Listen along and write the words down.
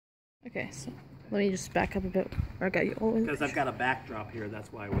Okay, so let me just back up a bit. Or I got you all in. Because I've got a backdrop here,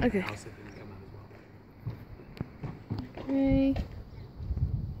 that's why with the house it didn't come out as well. Okay.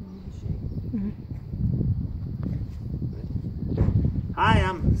 Hi,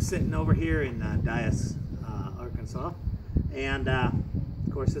 I'm sitting over here in Dyess, Arkansas, and of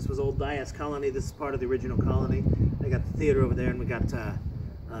course this was old Dyess Colony. This is part of the original colony. They got the theater over there, and we got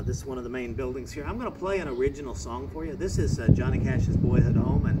this is one of the main buildings here. I'm going to play an original song for you. This is Johnny Cash's Boyhood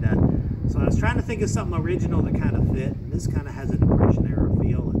Home, and so I was trying to think of something original that kind of fit, and this kind of has a Depression era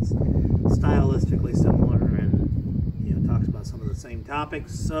feel. It's stylistically similar, and talks about some of the same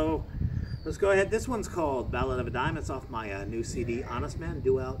topics. So let's go ahead. This one's called Ballad of a Dime. It's off my new CD, Honest Man,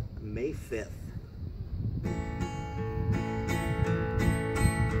 due out May 5th.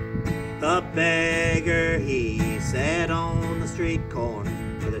 The beggar, he sat on the street corner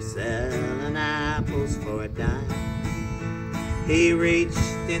where they're selling apples for a dime. He reached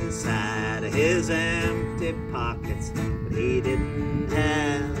inside of his empty pockets, but he didn't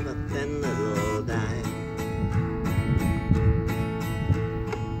have a thin little dime.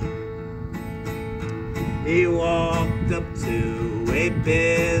 He walked up to a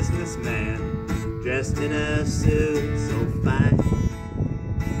businessman dressed in a suit so fine.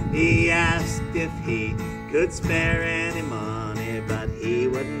 He asked if he could spare any money, but he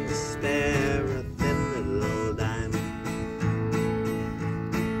wouldn't spare a thin little dime.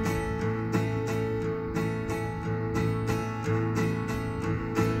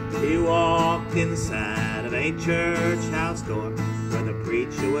 He walked inside of a church house door where the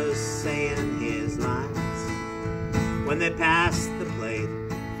preacher was saying his lines. When they passed the plate,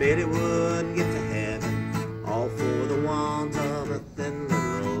 feared he wouldn't get to heaven, all for the want of a thin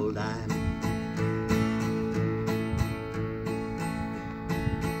little dime.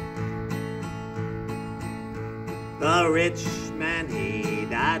 The rich man, he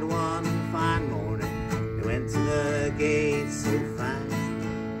died one fine morning. He went to the gate so fine,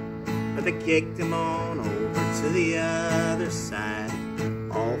 but they kicked him on over to the other side,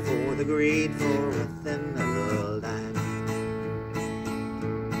 all for the greed for a thin little dime.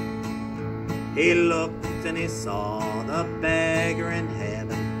 He looked and he saw the beggar in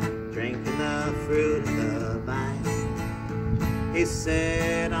heaven, drinking the fruit of the vine. He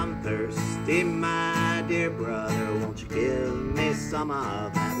said, "I'm thirsty, my dear brother, won't you give me some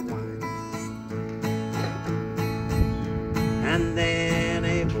of that wine?" And then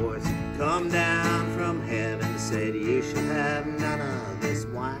a voice come down from heaven and said, "You should have none of this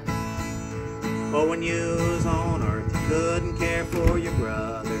wine. For when you was on earth, you couldn't care for your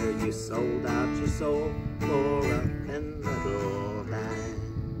brother. You sold out your soul for a thin little dime."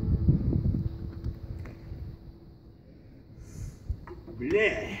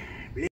 Bleh.